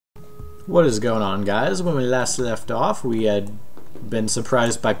What is going on, guys? When we last left off, we had been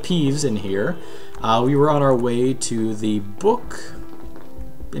surprised by Peeves in here. We were on our way to the book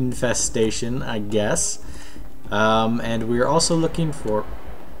infestation, I guess. And we were also looking for...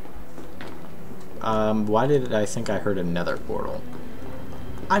 why did I think I heard a nether portal?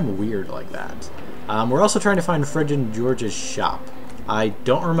 I'm weird like that. We're also trying to find Fred and George's shop. I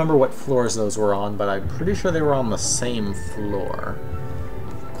don't remember what floors those were on, but I'm pretty sure they were on the same floor.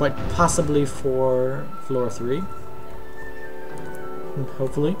 Quite possibly for floor 3.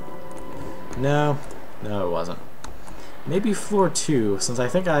 Hopefully. No, it wasn't. Maybe floor 2, since I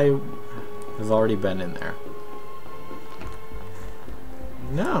think I have already been in there.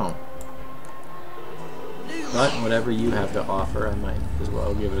 No. But whatever you have to offer, I might as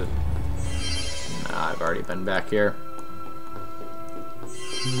well give it a... Nah, I've already been back here.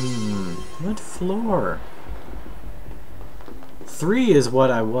 What floor? 3 is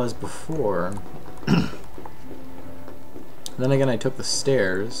what I was before. Then again, I took the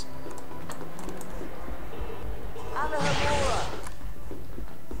stairs.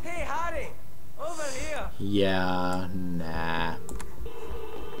 Hey, Harry! Over here! Yeah, nah.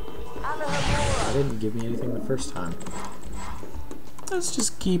 They didn't give me anything the first time. Let's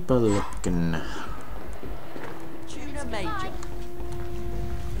just keep a looking.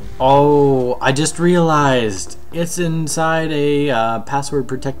 Oh, I just realized it's inside a password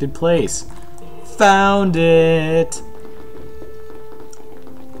protected place. Found it.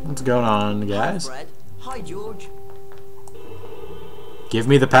 What's going on, guys? Hi, Fred. Hi, George. Give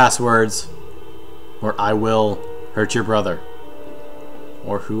me the passwords, or I will hurt your brother,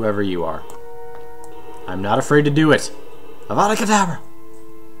 or whoever you are. I'm not afraid to do it. Avada Kedavra!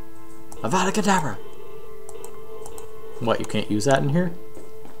 Avada Kedavra! What, you can't use that in here?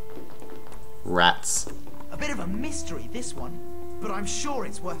 Rats. A bit of a mystery, this one, but I'm sure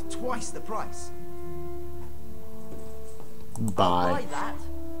it's worth twice the price. Bye. Buy that.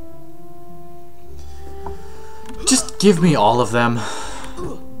 Just give me all of them.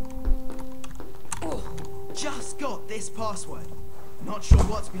 Just got this password. Not sure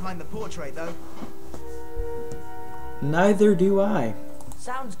what's behind the portrait, though. Neither do I.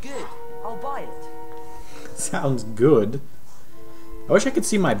 Sounds good. I'll buy it. Sounds good. I wish I could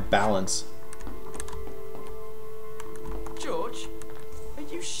see my balance. George, are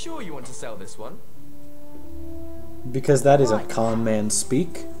you sure you want to sell this one? Because that isn't con man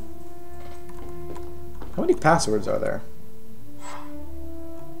speak. How many passwords are there?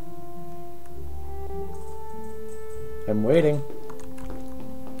 I'm waiting.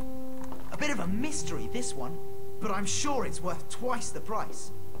 A bit of a mystery, this one, but I'm sure it's worth twice the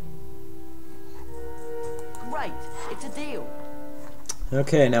price. Great. It's a deal.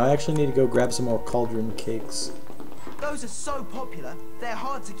 Okay, now I actually need to go grab some more cauldron cakes. Those are so popular, they're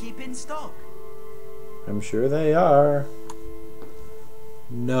hard to keep in stock. I'm sure they are.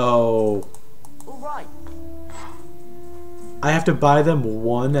 No. All right. I have to buy them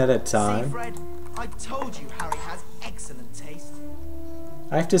one at a time. See, Fred, I told you Harry has excellent taste.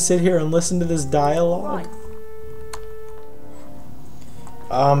 I have to sit here and listen to this dialogue. Right.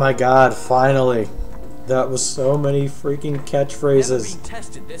 Oh my god, finally. That was so many freaking Never catchphrases. been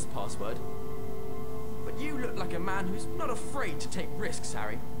tested this password. But you look like a man who's not afraid to take risks,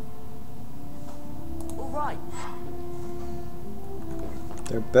 Harry. All right.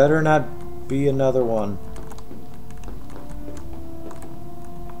 There better not be another one.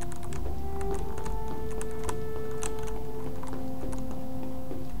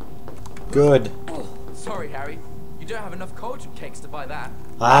 Good. Sorry, Harry. You don't have enough cauldron cakes to buy that.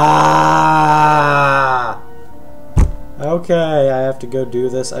 Ah! Okay, I have to go do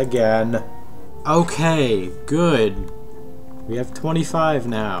this again. Okay, good. We have 25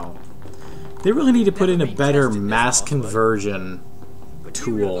 now. They really need to put in a better mass conversion But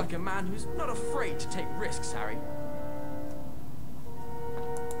you look tool. like a man who's not afraid to take risks, Harry.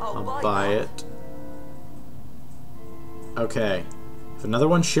 I'll buy it. Okay. If another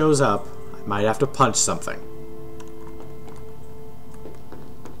one shows up, I might have to punch something.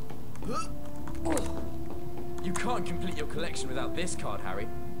 You can't complete your collection without this card, Harry.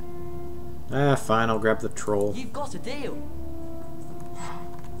 Ah, fine, I'll grab the troll. You've got a deal.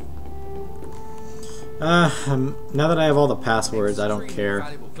 Now that I have all the passwords, I don't Extremely care.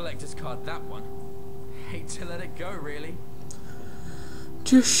 Valuable collector's card, that one. Hate to let it go, really.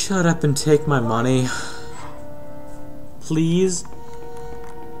 Just shut up and take my money. Please?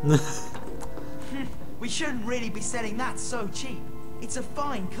 We shouldn't really be selling that so cheap. It's a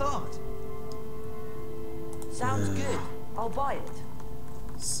fine card. Sounds good. I'll buy it.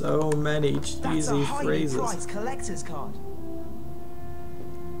 So many That's a cheesy highly phrases. priced collector's card.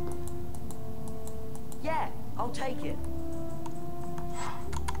 take it.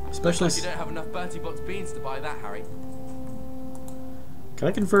 Especially. Looks like you don't have enough Bertie Bott's beans to buy that, Harry. Can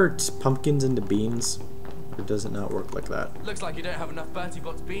I convert pumpkins into beans? Or does it not work like that? Looks like you don't have enough Bertie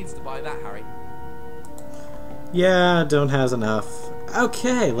Bott's beans to buy that, Harry. Yeah, don't has enough.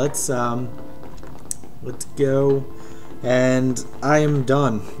 Okay, let's go. And I am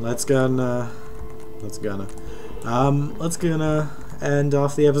done. Let's gonna end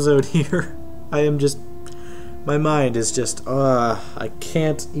off the episode here. I am just, my mind is just, I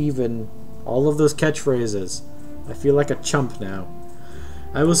can't even, all of those catchphrases. I feel like a chump now.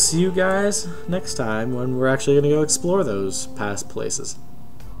 I will see you guys next time when we're actually gonna go explore those past places.